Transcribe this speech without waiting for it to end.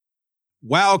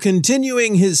While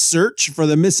continuing his search for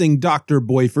the missing Dr.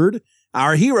 Boyford,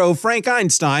 our hero Frank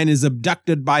Einstein is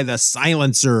abducted by the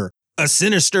Silencer, a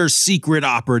sinister secret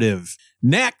operative.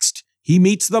 Next, he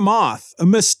meets the Moth, a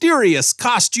mysterious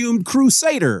costumed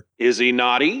crusader. Is he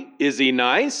naughty? Is he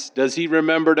nice? Does he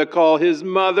remember to call his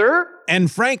mother?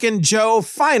 And Frank and Joe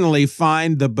finally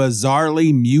find the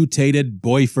bizarrely mutated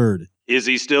Boyford. Is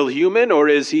he still human or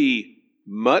is he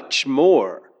much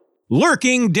more?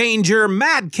 Lurking danger,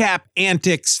 madcap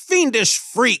antics, fiendish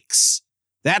freaks.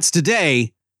 That's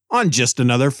today on Just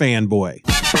Another Fanboy.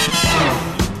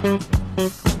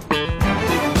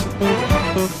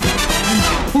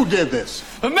 Who did this?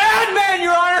 A madman,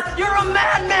 Your Honor! You're a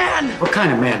madman! What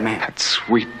kind of madman? That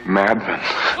sweet madman.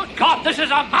 Good God, this is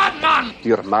a madman!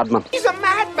 You're a madman. He's a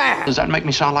madman! Does that make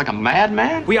me sound like a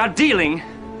madman? We are dealing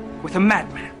with a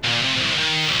madman.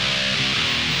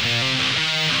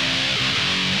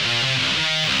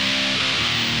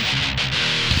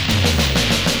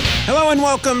 Hello and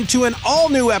welcome to an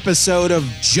all-new episode of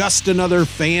Just Another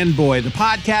Fanboy, the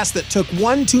podcast that took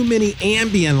one too many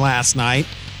Ambien last night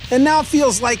and now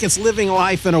feels like it's living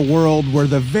life in a world where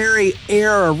the very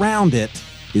air around it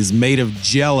is made of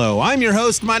Jell-O. I'm your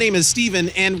host, my name is Steven,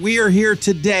 and we are here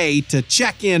today to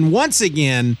check in once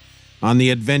again on the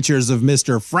adventures of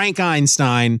Mr. Frank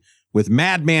Einstein with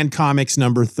Madman Comics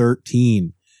number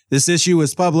 13. This issue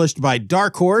was published by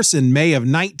Dark Horse in May of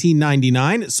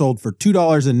 1999. It sold for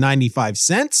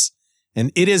 $2.95, and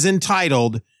it is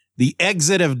entitled The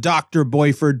Exit of Dr.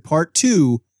 Boyford Part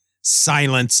 2,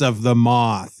 Silence of the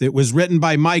Moth. It was written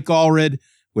by Mike Allred,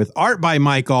 with art by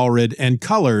Mike Allred and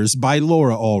colors by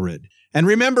Laura Allred. And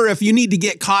remember, if you need to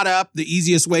get caught up, the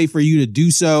easiest way for you to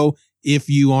do so, if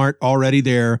you aren't already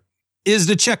there, is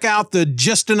to check out the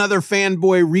Just Another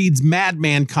Fanboy Reads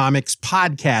Madman Comics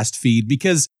podcast feed,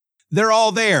 because they're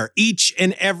all there, each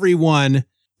and every one,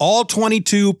 all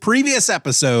 22 previous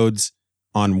episodes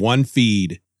on one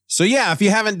feed. So yeah, if you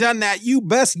haven't done that, you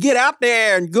best get out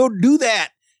there and go do that.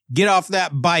 Get off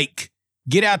that bike,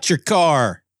 get out your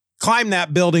car, climb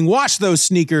that building, wash those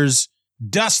sneakers,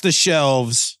 dust the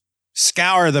shelves,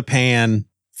 scour the pan,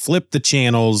 flip the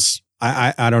channels.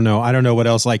 I don't know. I don't know what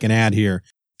else I can add here.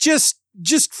 Just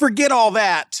forget all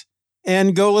that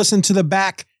and go listen to the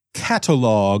back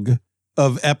catalog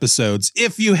of episodes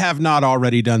if you have not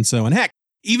already done so. And heck,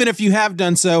 even if you have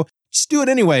done so, just do it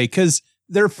anyway because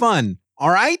they're fun. All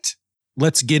right?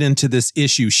 Let's get into this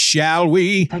issue, shall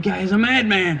we? That guy is a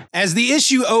madman. As the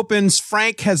issue opens,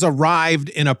 Frank has arrived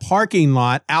in a parking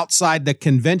lot outside the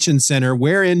convention center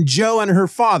wherein Joe and her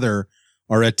father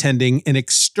are attending an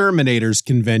exterminators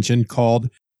convention called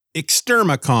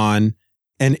Extermicon,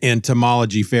 an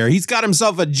entomology fair. He's got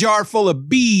himself a jar full of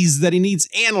bees that he needs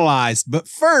analyzed, but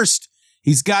first,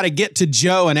 he's got to get to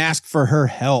Joe and ask for her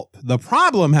help. The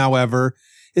problem, however,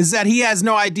 is that he has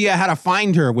no idea how to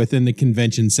find her within the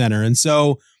convention center. And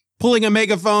so pulling a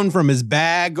megaphone from his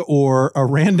bag or a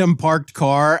random parked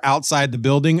car outside the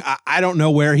building, I don't know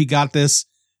where he got this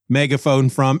megaphone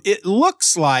from. It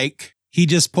looks like he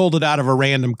just pulled it out of a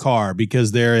random car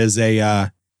because there is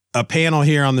a panel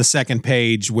here on the second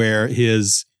page where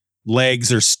his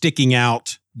legs are sticking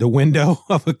out the window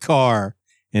of a car.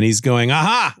 And he's going,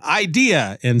 aha,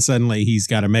 idea. And suddenly he's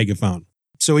got a megaphone.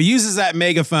 So he uses that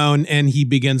megaphone and he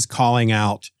begins calling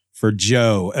out for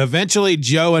Joe. Eventually,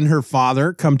 Joe and her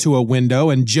father come to a window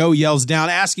and Joe yells down,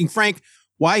 asking Frank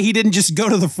why he didn't just go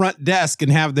to the front desk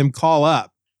and have them call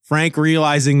up. Frank,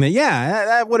 realizing that, yeah,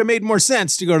 that would have made more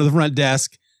sense to go to the front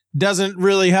desk, doesn't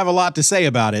really have a lot to say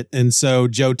about it. And so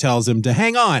Joe tells him to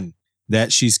hang on,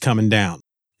 that she's coming down.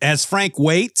 As Frank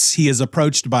waits, he is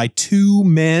approached by two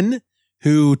men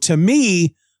who, to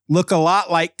me, look a lot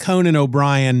like Conan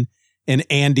O'Brien and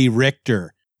Andy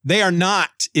Richter. They are not,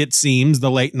 it seems,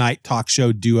 the late night talk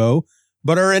show duo,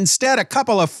 but are instead a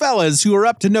couple of fellas who are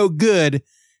up to no good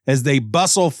as they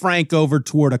bustle Frank over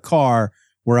toward a car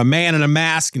where a man in a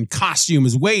mask and costume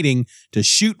is waiting to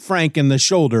shoot Frank in the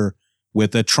shoulder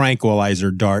with a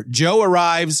tranquilizer dart. Joe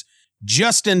arrives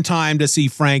just in time to see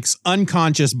Frank's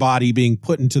unconscious body being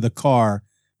put into the car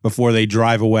before they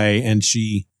drive away, and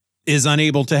she is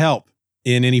unable to help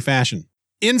in any fashion.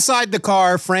 Inside the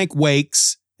car, Frank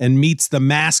wakes and meets the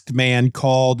masked man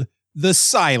called the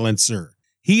Silencer.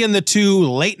 He and the two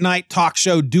late-night talk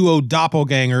show duo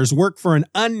doppelgangers work for an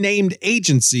unnamed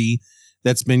agency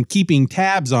that's been keeping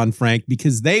tabs on Frank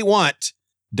because they want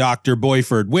Dr.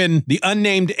 Boyford. When the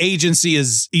unnamed agency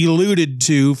is alluded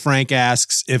to, Frank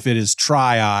asks if it is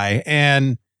Tri-Eye,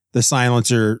 and the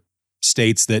Silencer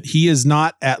states that he is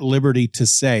not at liberty to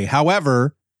say.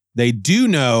 However, they do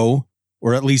know,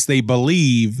 or at least they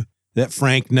believe, that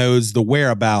Frank knows the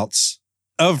whereabouts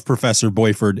of Professor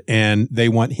Boyford, and they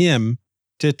want him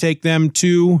to take them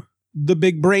to the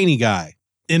big brainy guy.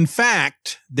 In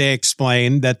fact, they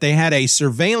explained that they had a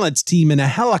surveillance team in a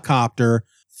helicopter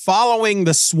following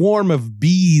the swarm of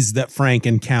bees that Frank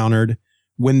encountered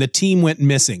when the team went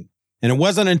missing. And it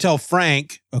wasn't until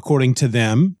Frank, according to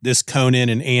them, this Conan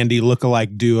and Andy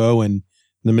lookalike duo and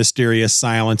the mysterious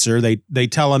silencer, they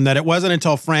tell him that it wasn't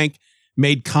until Frank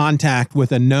made contact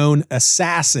with a known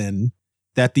assassin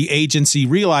that the agency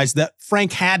realized that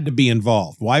Frank had to be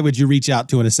involved. Why would you reach out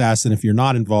to an assassin if you're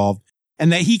not involved?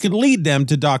 And that he could lead them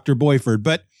to Dr. Boyford.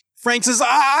 But Frank says,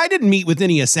 I didn't meet with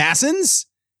any assassins.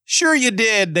 Sure you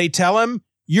did, they tell him.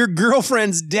 Your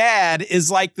girlfriend's dad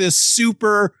is like this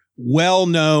super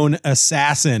well-known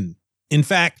assassin. In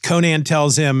fact, Conan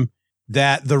tells him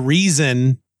that the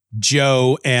reason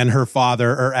Joe and her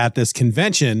father are at this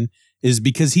convention is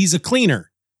because he's a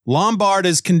cleaner. Lombard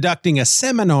is conducting a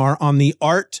seminar on the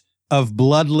art of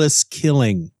bloodless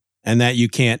killing, and that you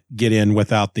can't get in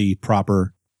without the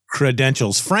proper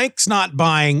credentials. Frank's not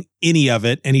buying any of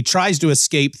it, and he tries to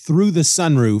escape through the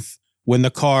sunroof when the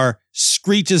car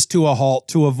screeches to a halt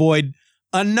to avoid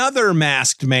another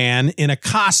masked man in a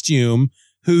costume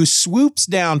who swoops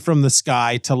down from the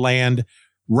sky to land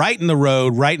right in the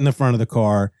road, right in the front of the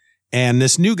car. And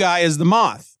this new guy is the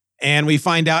Moth. And we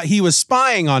find out he was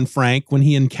spying on Frank when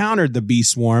he encountered the bee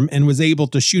swarm and was able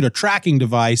to shoot a tracking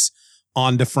device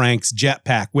onto Frank's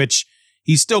jetpack, which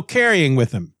he's still carrying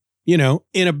with him,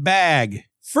 in a bag.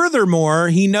 Furthermore,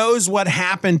 he knows what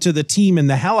happened to the team in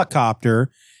the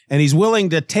helicopter, and he's willing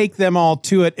to take them all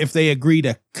to it if they agree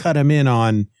to cut him in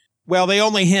on, well, they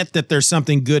only hint that there's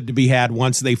something good to be had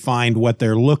once they find what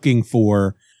they're looking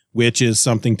for, which is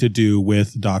something to do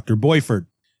with Dr. Boyford.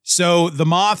 So the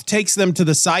Moth takes them to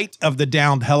the site of the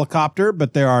downed helicopter,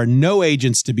 but there are no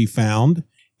agents to be found.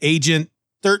 Agent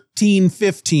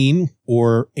 1315,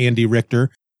 or Andy Richter,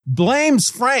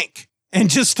 blames Frank and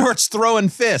just starts throwing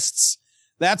fists.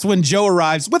 That's when Joe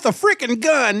arrives with a freaking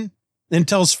gun and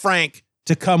tells Frank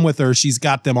to come with her. She's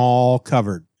got them all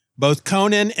covered. Both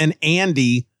Conan and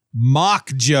Andy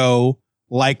mock Joe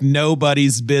like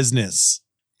nobody's business.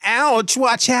 Ouch,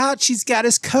 watch out, she's got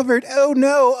us covered. Oh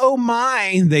no, oh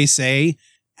my, they say,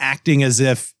 acting as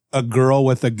if a girl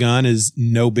with a gun is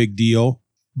no big deal.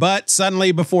 But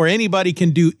suddenly, before anybody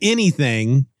can do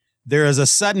anything, there is a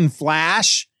sudden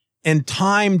flash and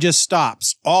time just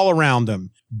stops all around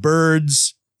them.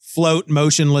 Birds float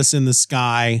motionless in the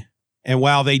sky. And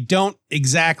while they don't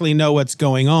exactly know what's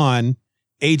going on,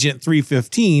 Agent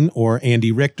 315, or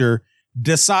Andy Richter,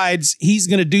 decides he's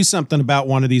going to do something about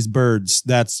one of these birds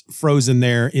that's frozen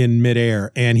there in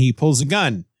midair, and he pulls a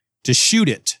gun to shoot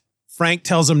it. Frank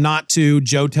tells him not to.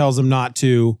 Joe tells him not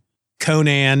to.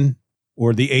 Conan,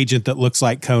 or the agent that looks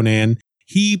like Conan,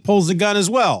 he pulls a gun as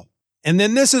well. And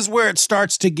then this is where it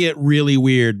starts to get really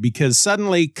weird, because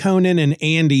suddenly Conan and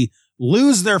Andy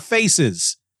lose their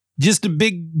faces. Just a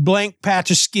big blank patch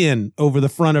of skin over the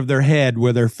front of their head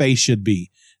where their face should be.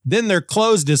 Then their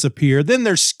clothes disappear, then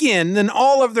their skin, then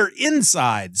all of their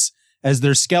insides as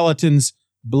their skeletons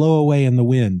blow away in the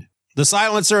wind. The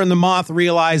Silencer and the Moth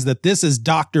realize that this is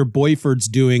Dr. Boyford's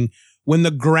doing when the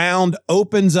ground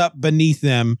opens up beneath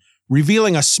them,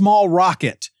 revealing a small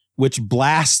rocket which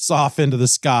blasts off into the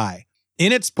sky.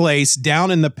 In its place, down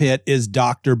in the pit, is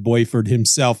Dr. Boyford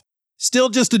himself, still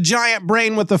just a giant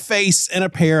brain with a face and a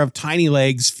pair of tiny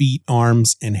legs, feet,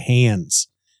 arms, and hands.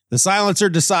 The Silencer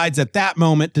decides at that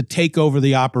moment to take over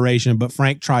the operation, but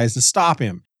Frank tries to stop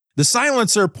him. The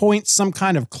Silencer points some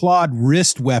kind of clawed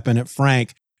wrist weapon at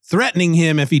Frank, threatening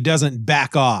him if he doesn't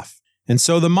back off. And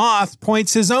so the Moth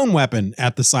points his own weapon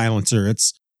at the Silencer.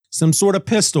 It's some sort of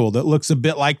pistol that looks a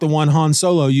bit like the one Han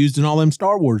Solo used in all them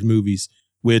Star Wars movies,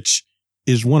 which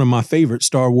is one of my favorite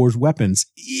Star Wars weapons,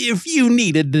 if you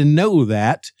needed to know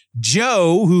that.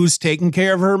 Joe, who's taking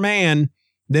care of her man,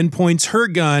 then points her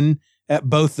gun at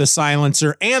both the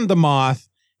Silencer and the Moth,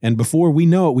 and before we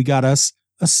know it, we got us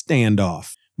a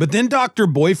standoff. But then Dr.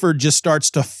 Boyford just starts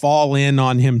to fall in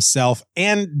on himself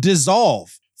and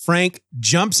dissolve. Frank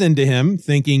jumps into him,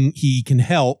 thinking he can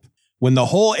help, when the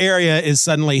whole area is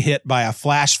suddenly hit by a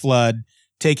flash flood,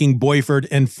 taking Boyford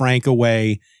and Frank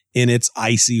away in its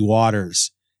icy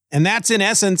waters. And that's in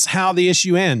essence how the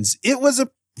issue ends. It was a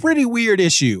pretty weird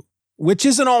issue, which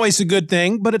isn't always a good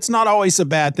thing, but it's not always a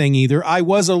bad thing either. I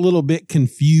was a little bit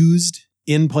confused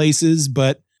in places,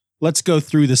 but let's go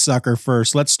through the sucker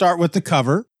first. Let's start with the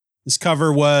cover. This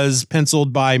cover was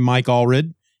penciled by Mike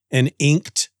Allred and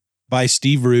inked by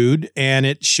Steve Rude, and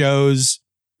it shows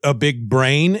a big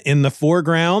brain in the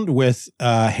foreground with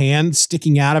a hand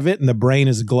sticking out of it, and the brain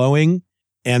is glowing.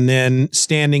 And then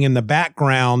standing in the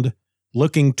background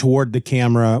looking toward the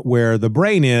camera where the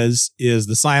brain is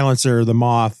the silencer, the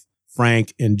moth,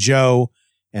 Frank, and Joe.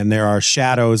 And there are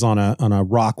shadows on a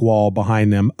rock wall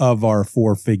behind them of our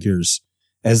four figures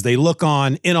as they look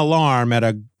on in alarm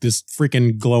at this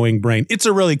freaking glowing brain. It's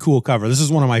a really cool cover. This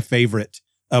is one of my favorite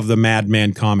of the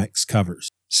Madman comics covers.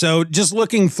 So just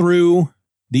looking through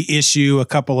the issue, a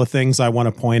couple of things I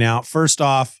want to point out. First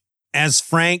off, as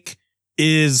Frank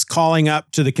is calling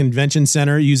up to the convention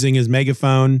center using his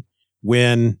megaphone,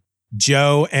 when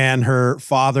Joe and her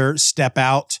father step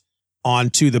out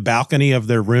onto the balcony of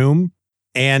their room,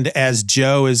 and as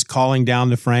Joe is calling down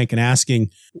to Frank and asking,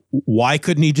 why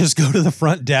couldn't he just go to the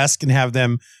front desk and have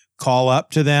them call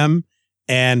up to them?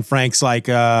 And Frank's like,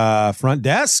 front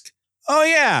desk? Oh,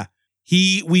 yeah.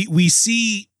 We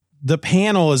see the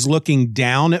panel is looking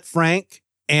down at Frank,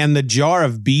 and the jar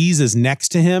of bees is next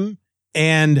to him.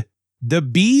 And the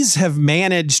bees have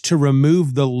managed to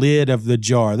remove the lid of the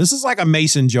jar. This is like a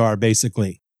mason jar,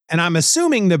 basically. And I'm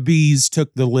assuming the bees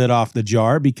took the lid off the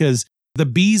jar because the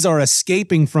bees are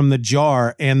escaping from the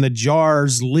jar, and the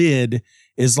jar's lid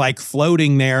is like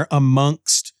floating there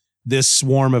amongst this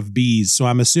swarm of bees. So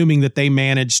I'm assuming that they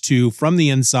managed to, from the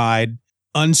inside,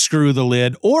 unscrew the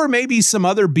lid, or maybe some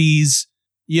other bees,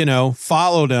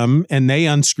 followed them and they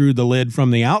unscrewed the lid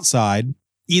from the outside.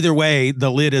 Either way,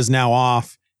 the lid is now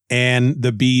off and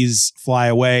the bees fly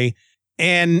away,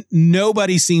 and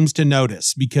nobody seems to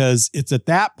notice because it's at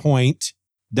that point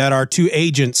that our two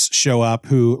agents show up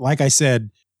who, like I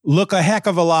said, look a heck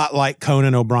of a lot like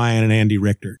Conan O'Brien and Andy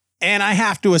Richter. And I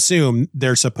have to assume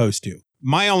they're supposed to.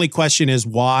 My only question is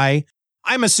why.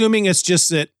 I'm assuming it's just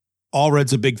that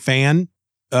Allred's a big fan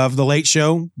of The Late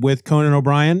Show with Conan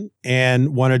O'Brien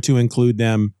and wanted to include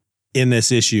them in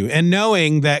this issue. And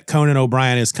knowing that Conan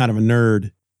O'Brien is kind of a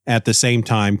nerd at the same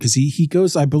time, because he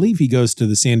goes, I believe he goes to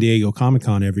the San Diego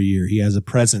Comic-Con every year. He has a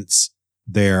presence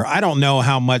there. I don't know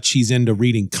how much he's into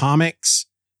reading comics,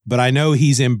 but I know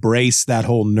he's embraced that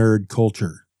whole nerd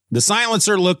culture. The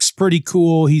silencer looks pretty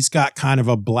cool. He's got kind of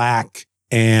a black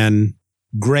and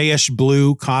grayish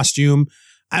blue costume.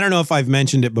 I don't know if I've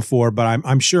mentioned it before, but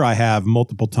I'm sure I have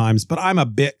multiple times, but I'm a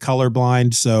bit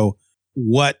colorblind. So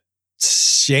what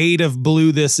shade of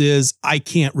blue this is, I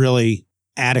can't really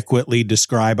adequately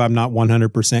describe. I'm not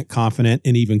 100% confident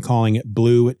in even calling it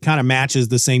blue. It kind of matches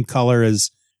the same color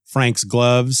as Frank's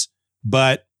gloves,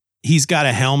 but he's got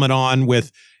a helmet on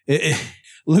with, it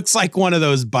looks like one of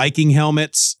those biking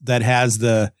helmets that has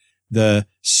the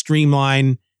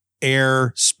streamline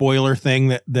air spoiler thing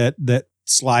that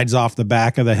slides off the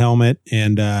back of the helmet,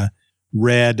 and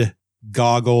red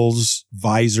goggles,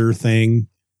 visor thing.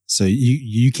 So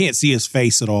you can't see his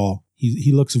face at all.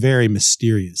 He looks very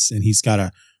mysterious, and he's got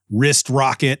a wrist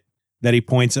rocket that he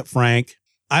points at Frank.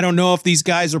 I don't know if these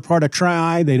guys are part of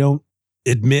Tri. They don't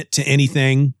admit to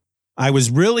anything. I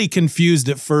was really confused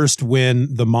at first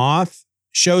when the moth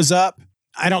shows up.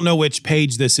 I don't know which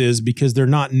page this is because they're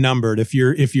not numbered. If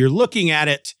you're looking at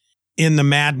it in the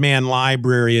Madman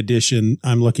Library edition,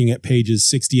 I'm looking at pages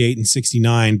 68 and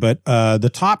 69, but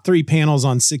the top three panels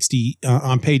on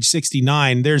page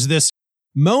 69, there's this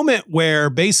moment where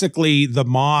basically the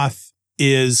moth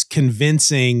is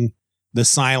convincing the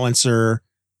silencer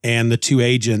and the two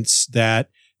agents that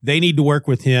they need to work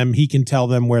with him. He can tell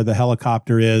them where the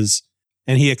helicopter is.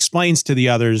 And he explains to the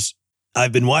others,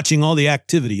 I've been watching all the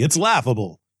activity. It's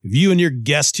laughable. If you and your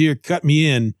guest here cut me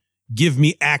in, give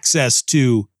me access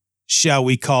to, shall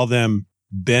we call them,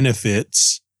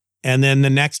 benefits. And then the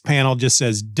next panel just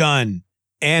says done.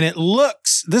 And it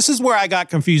looks, this is where I got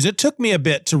confused. It took me a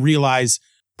bit to realize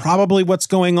probably what's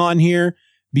going on here,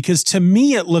 because to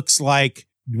me, it looks like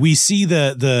we see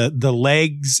the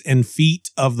legs and feet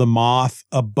of the moth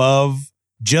above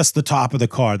just the top of the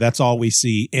car. That's all we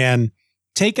see. And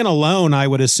taken alone, I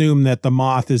would assume that the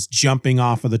moth is jumping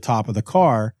off of the top of the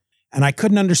car. And I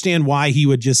couldn't understand why he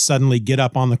would just suddenly get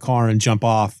up on the car and jump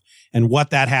off, and what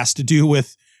that has to do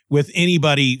with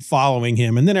anybody following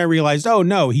him. And then I realized, oh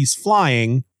no, he's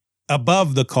flying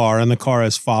above the car and the car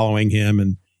is following him.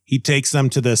 And he takes them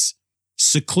to this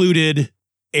secluded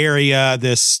area,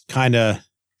 this kind of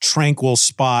tranquil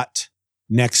spot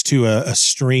next to a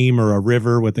stream or a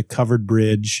river with a covered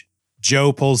bridge.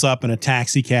 Joe pulls up in a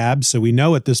taxi cab. So we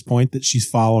know at this point that she's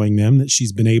following them, that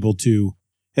she's been able to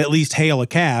at least hail a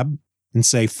cab and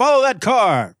say, follow that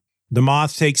car. The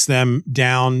moth takes them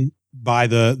down by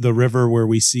the river where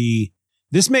we see,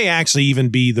 this may actually even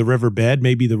be the riverbed.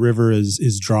 Maybe the river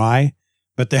is dry,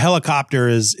 but the helicopter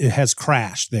has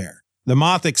crashed there. The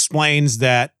moth explains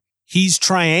that he's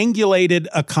triangulated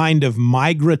a kind of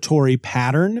migratory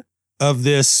pattern of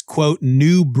this, quote,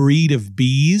 new breed of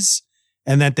bees.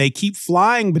 and that they keep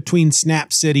flying between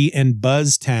Snap City and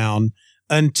Buzztown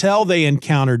until they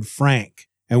encountered Frank.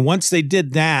 And once they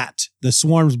did that, the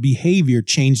swarm's behavior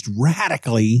changed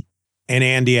radically, and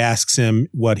Andy asks him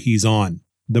what he's on.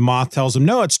 The Moth tells him,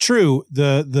 no, it's true.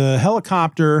 The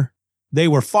helicopter, they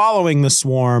were following the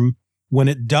swarm when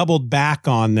it doubled back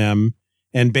on them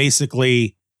and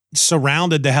basically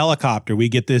surrounded the helicopter. We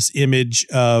get this image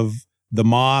of the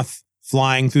Moth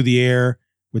flying through the air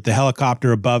with the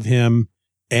helicopter above him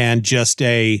and just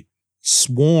a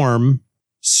swarm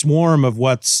of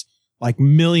what's like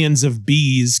millions of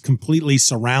bees completely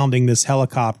surrounding this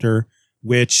helicopter,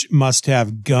 which must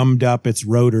have gummed up its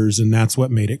rotors, and that's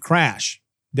what made it crash.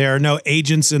 There are no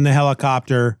agents in the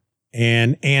helicopter,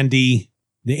 and the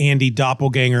Andy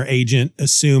doppelganger agent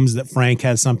assumes that Frank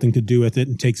has something to do with it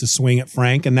and takes a swing at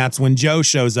Frank, and that's when Joe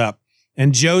shows up.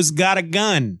 And Joe's got a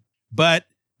gun. But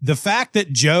the fact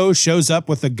that Joe shows up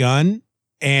with a gun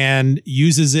and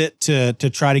uses it to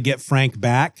try to get Frank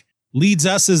back leads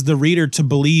us as the reader to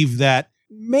believe that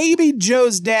maybe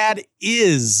Joe's dad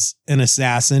is an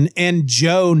assassin and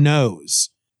Joe knows.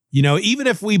 You know, even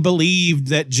if we believed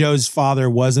that Joe's father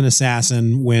was an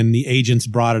assassin when the agents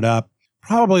brought it up,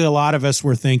 probably a lot of us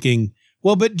were thinking,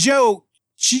 well, but Joe,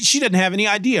 she doesn't have any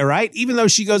idea, right? Even though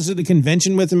she goes to the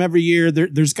convention with him every year,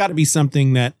 there's got to be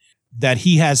something that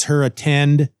he has her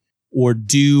attend or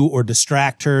do or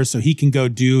distract her so he can go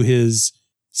do his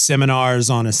seminars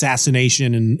on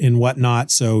assassination and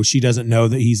whatnot. So she doesn't know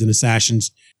that he's an assassin,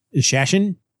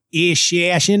 that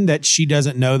she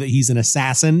doesn't know that he's an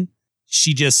assassin.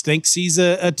 She just thinks he's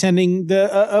attending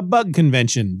a bug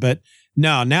convention. But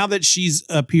no, now that she's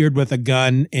appeared with a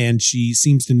gun and she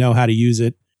seems to know how to use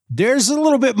it, there's a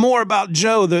little bit more about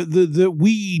Joe that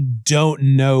we don't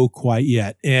know quite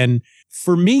yet. And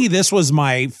for me, this was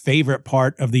my favorite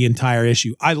part of the entire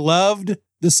issue. I loved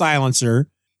the silencer.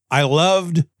 I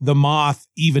loved the Moth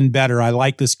even better. I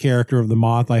like this character of the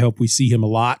Moth. I hope we see him a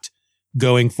lot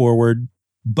going forward.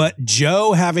 But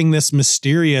Joe having this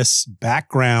mysterious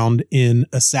background in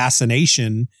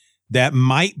assassination that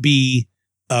might be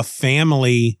a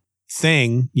family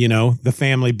thing, you know, the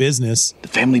family business. The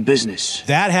family business.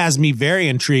 That has me very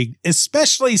intrigued,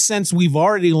 especially since we've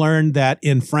already learned that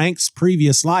in Frank's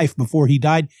previous life before he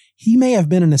died, he may have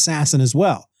been an assassin as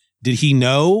well. Did he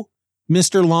know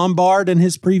Mr. Lombard in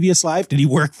his previous life? Did he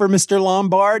work for Mr.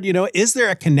 Lombard? You know, is there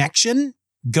a connection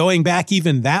going back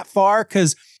even that far?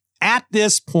 Because at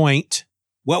this point,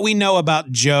 what we know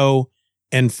about Joe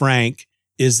and Frank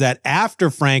is that after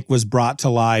Frank was brought to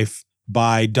life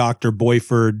by Dr.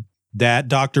 Boyford, that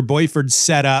Dr. Boyford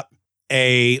set up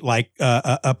a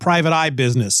private eye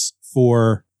business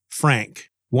for Frank.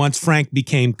 Once Frank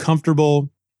became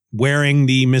comfortable wearing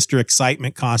the Mr.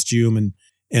 Excitement costume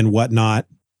and whatnot,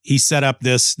 he set up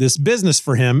this business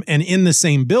for him. And in the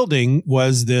same building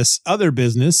was this other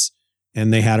business,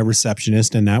 and they had a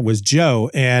receptionist, and that was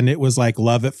Joe. And it was like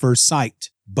love at first sight.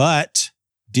 But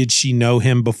did she know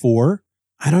him before?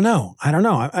 I don't know.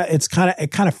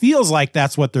 It kind of feels like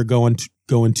that's what they're going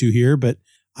to here, but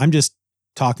I'm just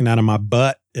talking out of my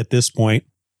butt at this point.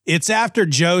 It's after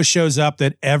Joe shows up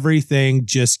that everything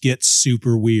just gets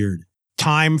super weird.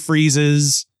 Time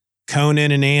freezes.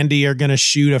 Conan and Andy are going to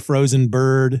shoot a frozen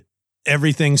bird.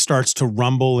 Everything starts to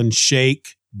rumble and shake.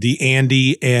 The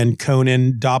Andy and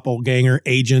Conan doppelganger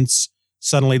agents,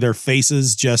 suddenly their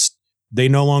faces they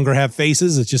no longer have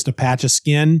faces. It's just a patch of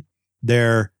skin.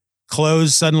 Their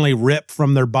clothes suddenly rip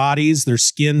from their bodies. Their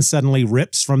skin suddenly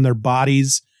rips from their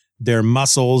bodies. Their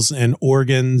muscles and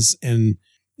organs and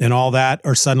all that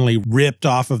are suddenly ripped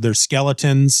off of their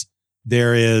skeletons.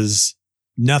 There is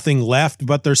nothing left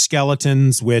but their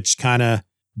skeletons, which kind of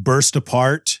burst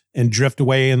apart and drift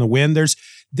away in the wind.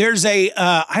 There's a,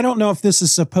 I don't know if this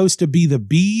is supposed to be the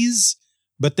bees,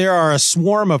 but there are a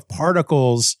swarm of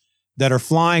particles that are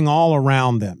flying all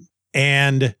around them.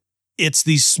 And it's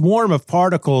these swarm of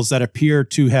particles that appear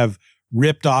to have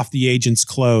ripped off the agent's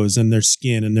clothes and their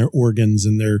skin and their organs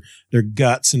and their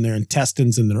guts and their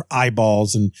intestines and their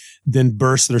eyeballs, and then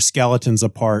burst their skeletons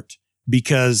apart,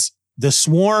 because the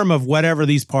swarm of whatever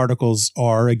these particles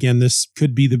are, again, this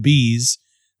could be the bees,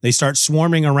 they start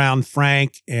swarming around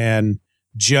Frank and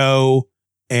Joe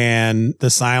and the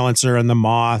silencer and the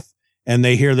Moth, and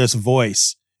they hear this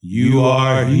voice, "You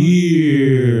are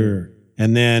here."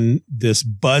 And then this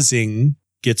buzzing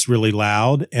gets really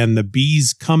loud, and the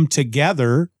bees come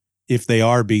together, if they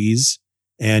are bees.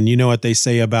 And you know what they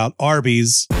say about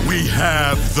Arby's. We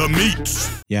have the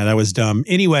meat. Yeah, that was dumb.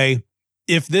 Anyway,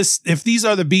 if these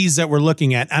are the bees that we're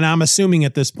looking at, and I'm assuming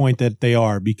at this point that they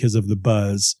are because of the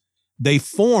buzz, they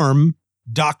form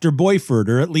Dr. Boyford,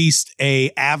 or at least a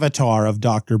avatar of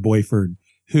Dr. Boyford.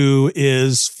 who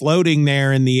is floating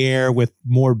there in the air with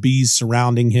more bees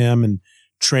surrounding him and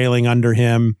trailing under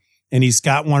him. And he's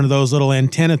got one of those little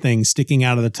antenna things sticking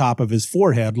out of the top of his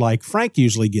forehead like Frank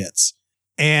usually gets.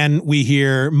 And we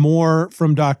hear more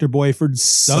from Dr. Boyford's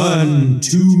son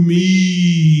to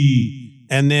me.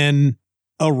 And then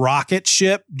a rocket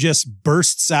ship just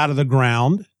bursts out of the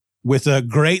ground with a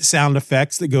great sound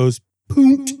effects that goes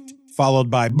poont, followed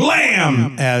by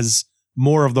blam as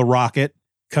more of the rocket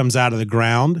comes out of the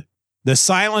ground. The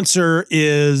silencer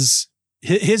is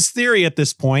his theory at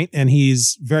this point, and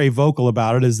he's very vocal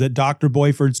about it, is that Dr.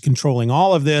 Boyford's controlling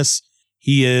all of this.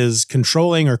 He is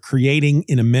controlling or creating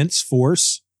an immense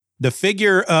force. The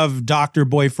figure of Dr.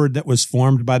 Boyford that was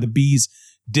formed by the bees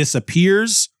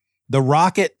disappears. The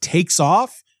rocket takes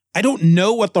off. I don't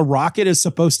know what the rocket is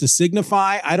supposed to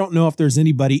signify. I don't know if there's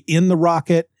anybody in the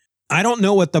rocket. I don't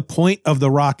know what the point of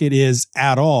the rocket is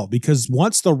at all, because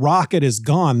once the rocket is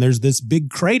gone, there's this big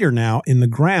crater now in the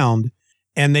ground,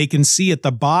 and they can see at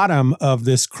the bottom of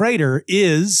this crater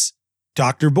is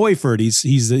Dr. Boyford. He's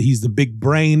the big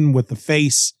brain with the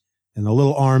face and the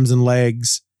little arms and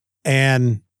legs,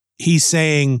 and he's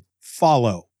saying,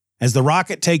 follow. As the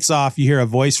rocket takes off, you hear a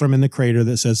voice from in the crater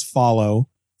that says, follow.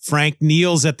 Frank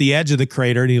kneels at the edge of the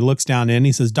crater and he looks down in.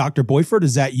 He says, Dr. Boyford,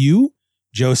 is that you?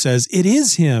 Joe says, it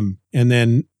is him. And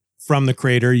then from the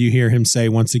crater, you hear him say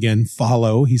once again,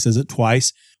 follow. He says it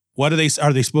twice. Are they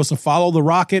supposed to follow the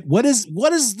rocket? What is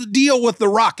the deal with the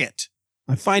rocket?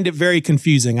 I find it very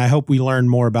confusing. I hope we learn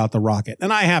more about the rocket,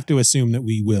 and I have to assume that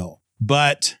we will.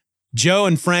 But Joe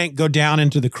and Frank go down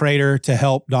into the crater to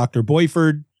help Dr.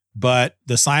 Boyford, but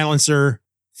the silencer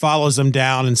follows him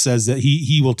down and says that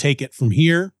he will take it from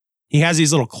here. He has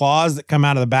these little claws that come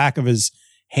out of the back of his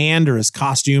hand or his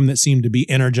costume that seem to be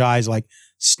energized, like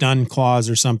stun claws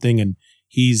or something, and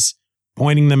he's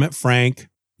pointing them at Frank.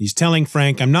 He's telling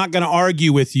Frank, I'm not going to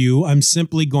argue with you. I'm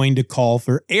simply going to call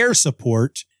for air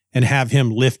support and have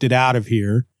him lifted out of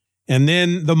here. And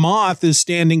then the moth is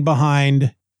standing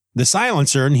behind the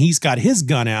silencer, and he's got his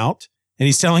gun out, and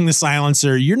he's telling the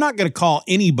silencer, you're not going to call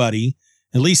anybody,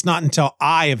 at least not until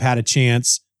I have had a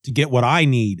chance to get what I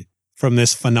need from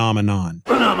this phenomenon.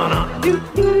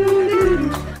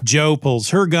 Joe pulls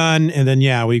her gun, and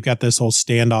then, we've got this whole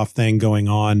standoff thing going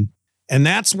on. And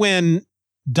that's when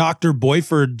Dr.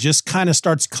 Boyford just kind of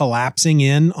starts collapsing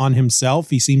in on himself.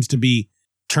 He seems to be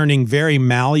turning very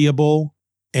malleable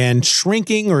and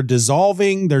shrinking or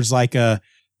dissolving. There's like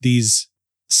these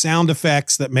sound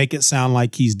effects that make it sound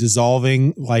like he's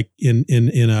dissolving, like in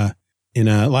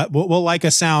like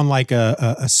a sound like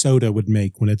a soda would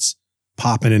make when it's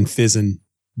popping and fizzing.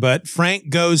 But Frank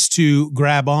goes to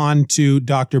grab on to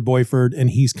Dr. Boyford, and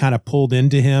he's kind of pulled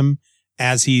into him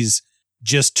as he's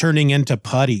just turning into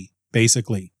putty,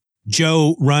 basically.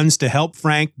 Joe runs to help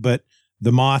Frank, but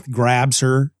the moth grabs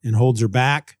her and holds her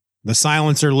back. The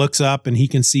silencer looks up, and he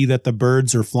can see that the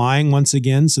birds are flying once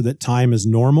again, so that time is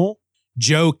normal.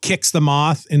 Joe kicks the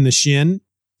moth in the shin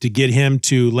to get him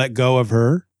to let go of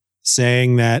her,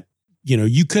 saying that,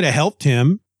 you could have helped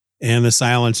him. And the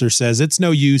silencer says, it's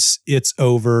no use, it's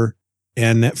over,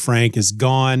 and that Frank is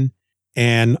gone.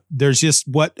 And there's just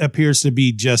what appears to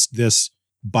be just this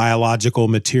biological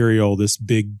material, this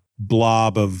big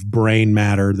blob of brain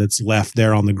matter that's left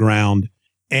there on the ground.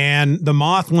 And the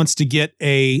moth wants to get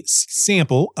a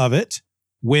sample of it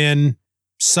when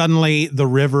suddenly the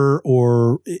river,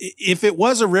 or if it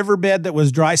was a riverbed that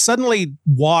was dry, suddenly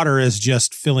water is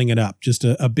just filling it up, just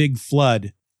a big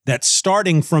flood that's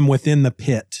starting from within the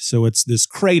pit. So it's this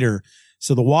crater.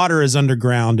 So the water is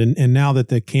underground. And now that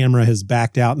the camera has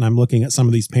backed out and I'm looking at some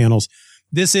of these panels,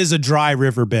 this is a dry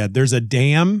riverbed. There's a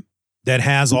dam that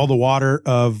has all the water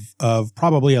of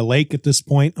probably a lake at this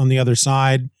point on the other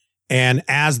side. And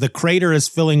as the crater is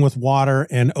filling with water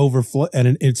and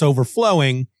it's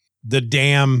overflowing, the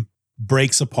dam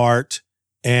breaks apart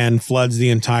and floods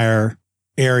the entire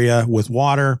area with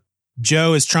water.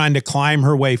 Joe is trying to climb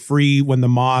her way free when the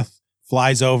moth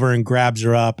flies over and grabs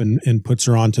her up and puts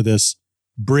her onto this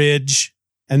bridge.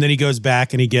 And then he goes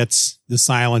back and he gets the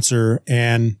silencer,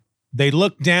 and they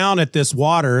look down at this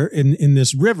water in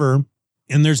this river,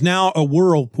 and there's now a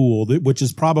whirlpool which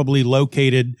is probably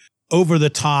located over the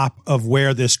top of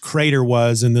where this crater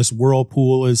was. And this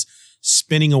whirlpool is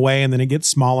spinning away, and then it gets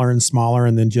smaller and smaller,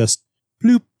 and then just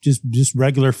bloop, just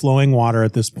regular flowing water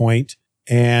at this point.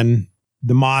 And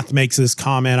the moth makes this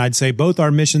comment, I'd say both our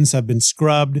missions have been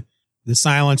scrubbed. The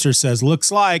silencer says,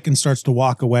 looks like, and starts to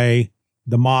walk away.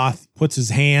 The moth puts his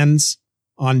hands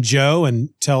on Joe and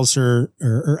tells her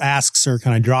or asks her,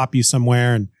 can I drop you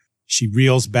somewhere? And she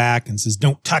reels back and says,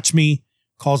 don't touch me,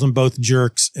 calls them both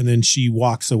jerks. And then she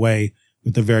walks away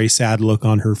with a very sad look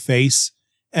on her face.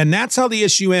 And that's how the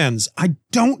issue ends. I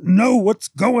don't know what's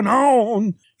going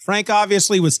on. Frank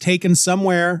obviously was taken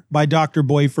somewhere by Dr.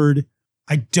 Boyford.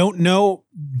 I don't know.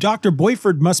 Dr.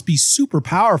 Boyford must be super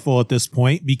powerful at this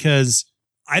point, because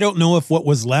I don't know if what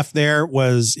was left there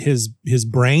was his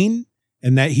brain,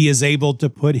 and that he is able to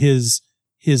put his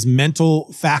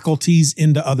mental faculties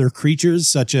into other creatures,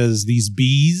 such as these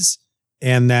bees,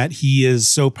 and that he is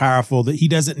so powerful that he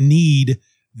doesn't need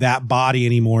that body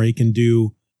anymore. He can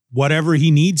do whatever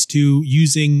he needs to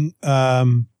using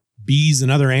bees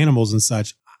and other animals and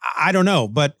such. I don't know,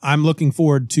 but I'm looking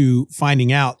forward to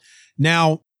finding out.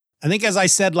 Now, I think as I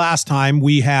said last time,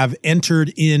 we have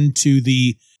entered into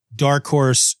the Dark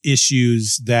Horse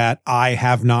issues that I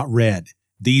have not read.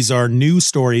 These are new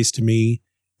stories to me.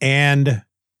 And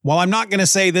while I'm not going to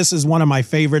say this is one of my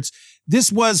favorites,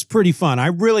 this was pretty fun. I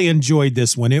really enjoyed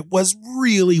this one. It was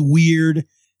really weird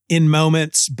in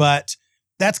moments, but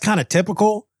that's kind of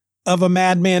typical of a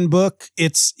Madman book.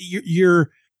 It's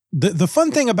the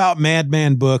fun thing about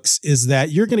Madman books is that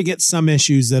you're going to get some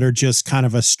issues that are just kind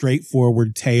of a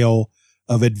straightforward tale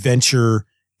of adventure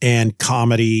and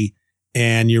comedy,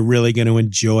 and you're really going to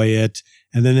enjoy it.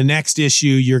 And then the next issue,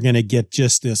 you're going to get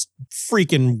just this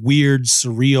freaking weird,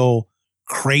 surreal,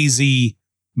 crazy,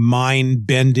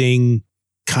 mind-bending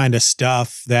kind of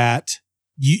stuff that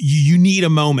you need a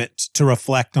moment to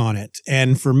reflect on it.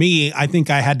 And for me, I think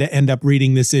I had to end up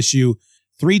reading this issue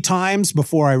 3 times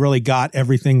before I really got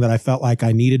everything that I felt like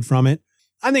I needed from it.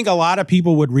 I think a lot of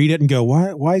people would read it and go,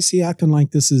 why is he acting like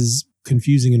this is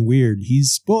confusing and weird?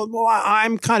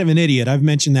 I'm kind of an idiot. I've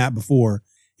mentioned that before.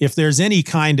 If there's any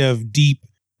kind of deep,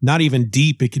 not even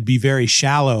deep, it could be very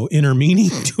shallow inner meaning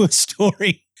to a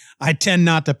story, I tend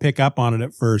not to pick up on it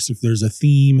at first. If there's a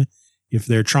theme, if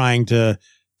they're trying to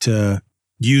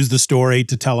use the story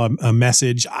to tell a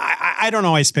message, I don't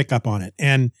always pick up on it.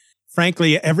 And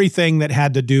frankly, everything that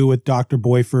had to do with Dr.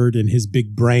 Boyford and his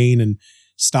big brain and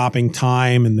stopping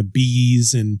time and the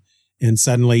bees and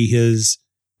suddenly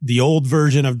the old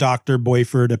version of Dr.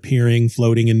 Boyford appearing,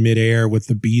 floating in midair with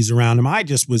the bees around him. I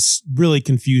just was really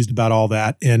confused about all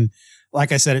that. And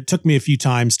like I said, it took me a few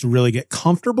times to really get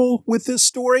comfortable with this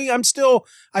story. I still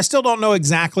don't know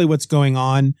exactly what's going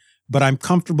on, but I'm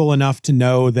comfortable enough to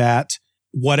know that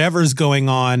whatever's going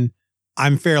on,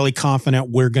 I'm fairly confident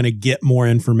we're going to get more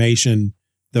information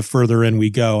the further in we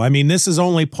go. I mean, this is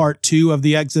only part 2 of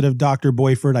the exit of Dr.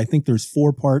 Boyford. I think there's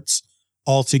 4 parts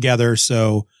altogether.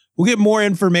 So we'll get more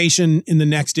information in the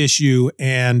next issue,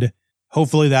 and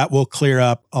hopefully that will clear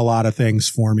up a lot of things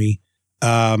for me.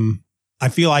 I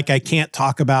feel like I can't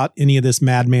talk about any of this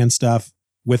Madman stuff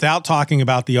without talking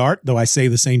about the art, though I say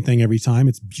the same thing every time.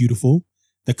 It's beautiful.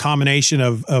 The combination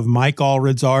of Mike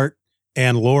Allred's art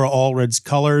and Laura Allred's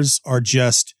colors are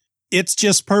it's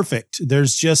just perfect.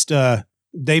 There's just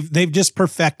they've just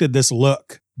perfected this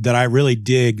look that I really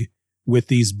dig with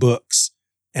these books.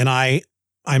 And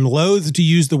I'm loath to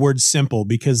use the word simple,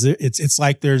 because it's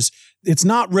like it's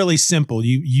not really simple.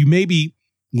 You maybe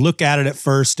look at it at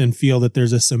first and feel that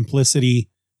there's a simplicity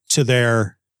to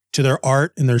their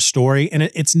art and their story. And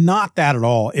it's not that at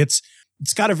all. It's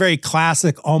got a very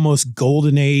classic, almost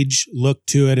golden age look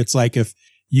to it. It's like if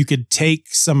you could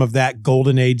take some of that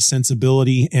golden age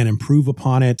sensibility and improve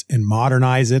upon it and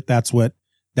modernize it. That's what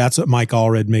Mike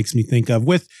Allred makes me think of,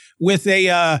 with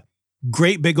a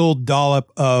great big old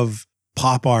dollop of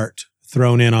pop art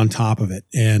thrown in on top of it.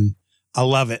 And I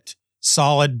love it.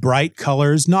 Solid, bright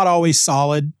colors, not always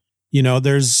solid.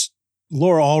 There's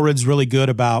Laura Allred's really good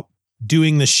about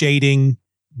doing the shading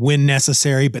when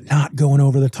necessary, but not going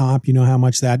over the top. You know how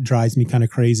much that drives me kind of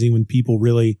crazy when people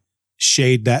really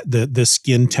shade the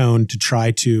skin tone to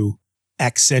try to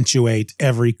accentuate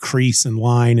every crease and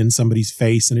line in somebody's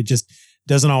face. And it just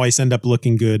doesn't always end up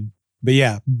looking good. But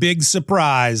yeah, big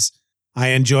surprise. I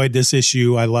enjoyed this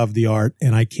issue. I love the art,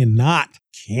 and I cannot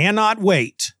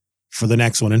wait for the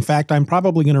next one. In fact, I'm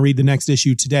probably going to read the next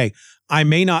issue today. I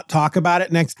may not talk about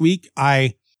it next week.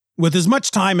 With as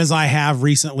much time as I have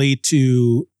recently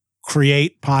to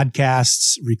create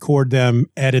podcasts, record them,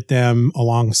 edit them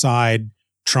alongside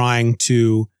trying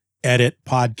to edit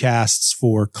podcasts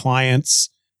for clients.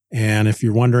 And if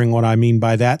you're wondering what I mean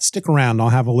by that, stick around. I'll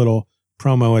have a little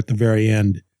promo at the very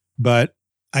end, but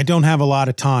I don't have a lot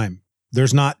of time.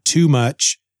 There's not too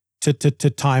much to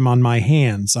time on my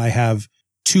hands. I have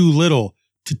too little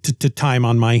to time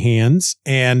on my hands.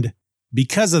 And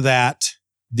because of that,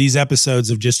 these episodes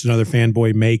of Just Another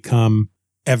Fanboy may come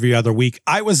every other week.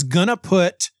 I was going to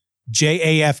put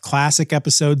JAF Classic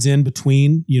episodes in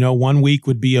between. 1 week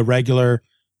would be a regular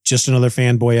Just Another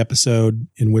Fanboy episode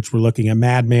in which we're looking at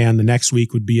Madman. The next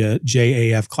week would be a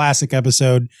JAF Classic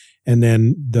episode. And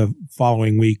then the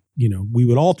following week, we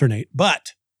would alternate.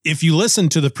 But if you listen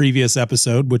to the previous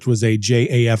episode, which was a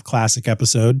JAF Classic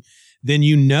episode, then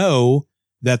you know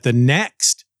that the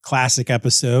next Classic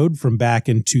episode from back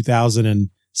in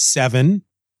 2007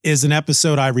 is an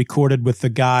episode I recorded with the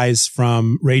guys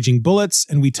from Raging Bullets,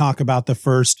 and we talk about the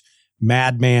first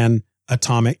Madman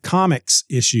Atomic Comics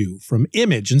issue from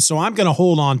Image. And so I'm going to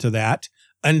hold on to that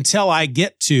until I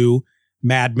get to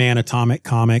Madman Atomic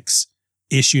Comics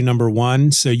issue number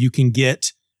 1. So you can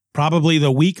get probably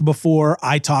the week before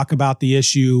I talk about the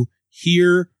issue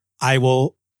here, I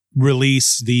will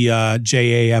release the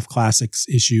JAF Classics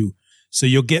issue. So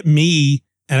you'll get me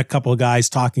and a couple of guys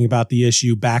talking about the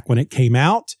issue back when it came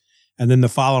out. And then the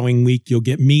following week, you'll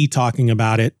get me talking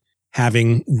about it,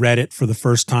 having read it for the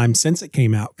first time since it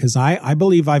came out. Because I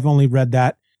believe I've only read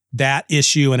that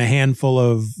issue and a handful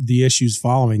of the issues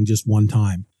following just one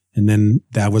time. And then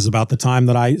that was about the time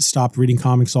that I stopped reading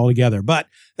comics altogether. But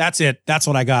that's it. That's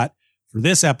what I got for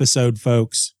this episode,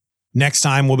 folks. Next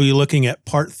time, we'll be looking at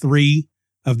part 3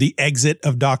 of the exit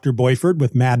of Dr. Boyford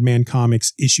with Madman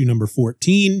Comics issue number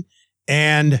 14.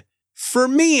 And for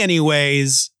me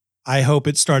anyways, I hope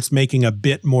it starts making a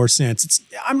bit more sense.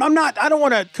 I don't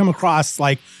want to come across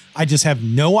like I just have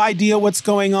no idea what's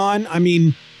going on. I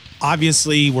mean,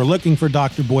 obviously we're looking for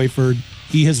Dr. Boyford.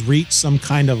 He has reached some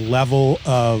kind of level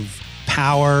of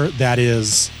power that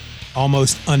is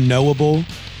almost unknowable.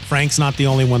 Frank's not the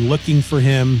only one looking for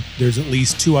him. There's at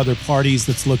least 2 other parties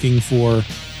that's looking for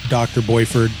Dr.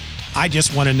 Boyford. I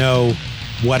just want to know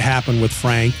what happened with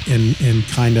Frank and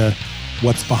kind of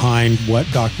what's behind what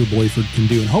Dr. Boyford can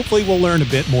do. And hopefully we'll learn a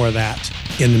bit more of that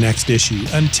in the next issue.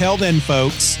 Until then,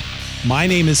 folks, my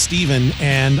name is Steven,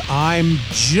 and I'm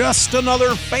just another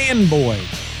fanboy.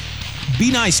 Be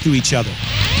nice to each other.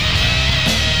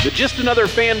 The Just Another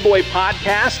Fanboy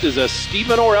podcast is a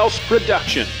Stephen or Else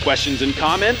production. Questions and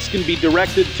comments can be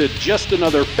directed to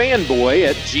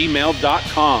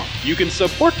justanotherfanboy@gmail.com. You can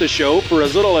support the show for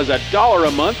as little as $1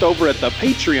 a month over at the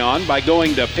Patreon by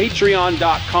going to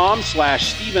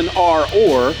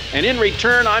patreon.com/StephenROr. And in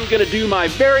return, I'm going to do my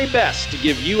very best to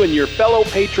give you and your fellow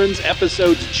patrons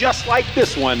episodes just like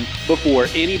this one before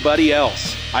anybody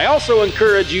else. I also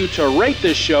encourage you to rate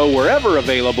this show wherever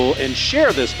available and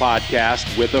share this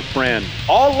podcast with a friend.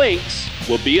 All links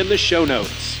will be in the show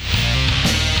notes.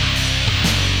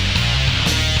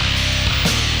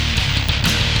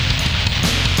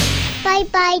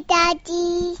 Bye-bye,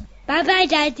 Daddy. Bye-bye,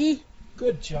 Daddy.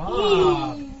 Good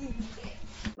job.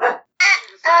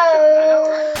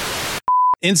 Uh-oh.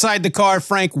 Inside the car,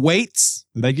 Frank waits.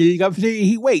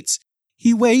 He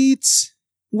waits.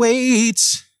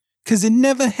 'Cause he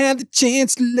never had the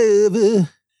chance to love her.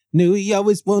 No, he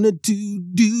always wanted to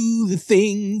do the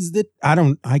things that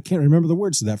I can't remember the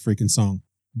words to that freaking song.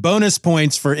 Bonus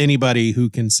points for anybody who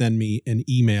can send me an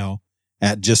email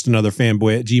at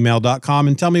justanotherfanboy@gmail.com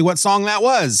and tell me what song that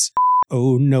was.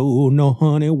 Oh, no,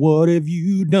 honey, what have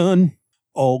you done?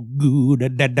 All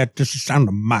good, that's the sound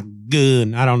of my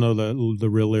gun. I don't know the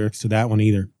real lyrics to that one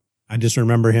either. I just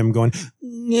remember him going,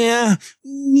 yeah.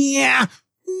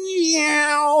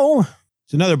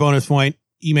 It's another bonus point.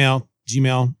 Email,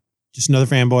 Gmail,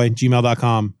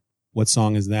 justanotherfanboy@gmail.com. What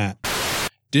song is that?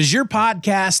 Does your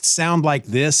podcast sound like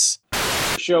this?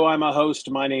 Show, I'm a host.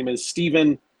 My name is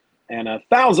Steven, and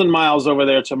 1,000 miles over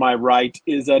there to my right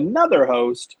is another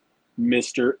host,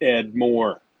 Mr. Ed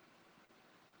Moore.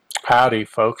 Howdy,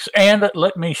 folks. And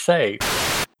let me say,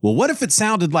 well, what if it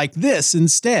sounded like this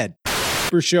instead?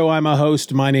 Show, I'm a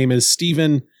host. My name is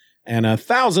Steven, and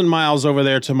 1,000 miles over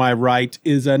there to my right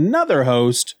is another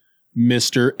host,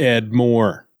 Mr. Ed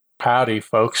Moore. Howdy,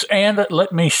 folks. And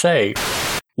let me say,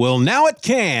 well, now it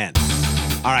can.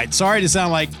 All right, sorry to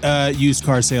sound like a used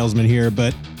car salesman here,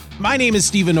 but my name is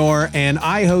Stephen Orr, and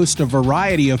I host a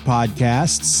variety of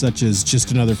podcasts, such as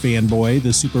Just Another Fanboy,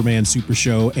 The Superman Super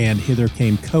Show, and Hither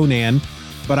Came Conan.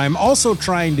 But I'm also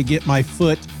trying to get my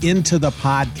foot into the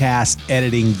podcast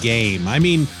editing game. I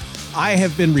mean, I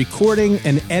have been recording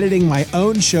and editing my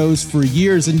own shows for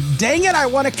years, and dang it, I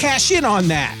want to cash in on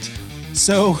that.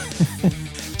 So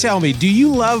tell me, do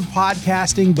you love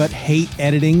podcasting but hate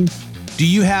editing? Do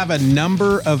you have a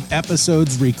number of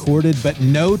episodes recorded but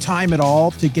no time at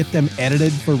all to get them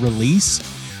edited for release?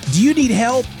 Do you need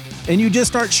help and you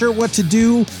just aren't sure what to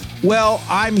do? Well,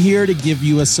 I'm here to give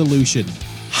you a solution.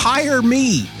 Hire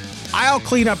me. I'll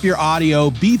clean up your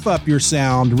audio, beef up your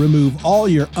sound, remove all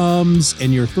your ums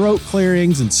and your throat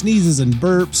clearings and sneezes and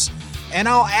burps, and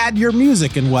I'll add your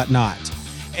music and whatnot.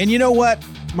 And you know what?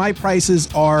 my prices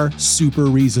are super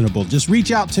reasonable. Just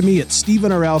reach out to me at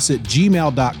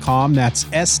stevenorelse@gmail.com. That's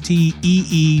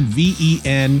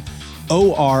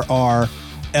STEEVENORR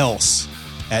else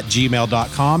at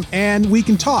gmail.com, and we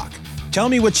can talk. Tell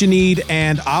me what you need,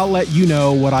 and I'll let you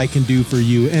know what I can do for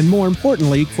you, and more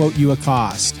importantly, quote you a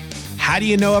cost. How do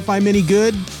you know if I'm any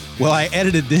good? Well, I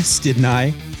edited this, didn't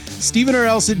I?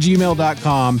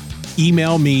 stevenorelse@gmail.com.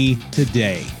 Email me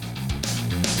today.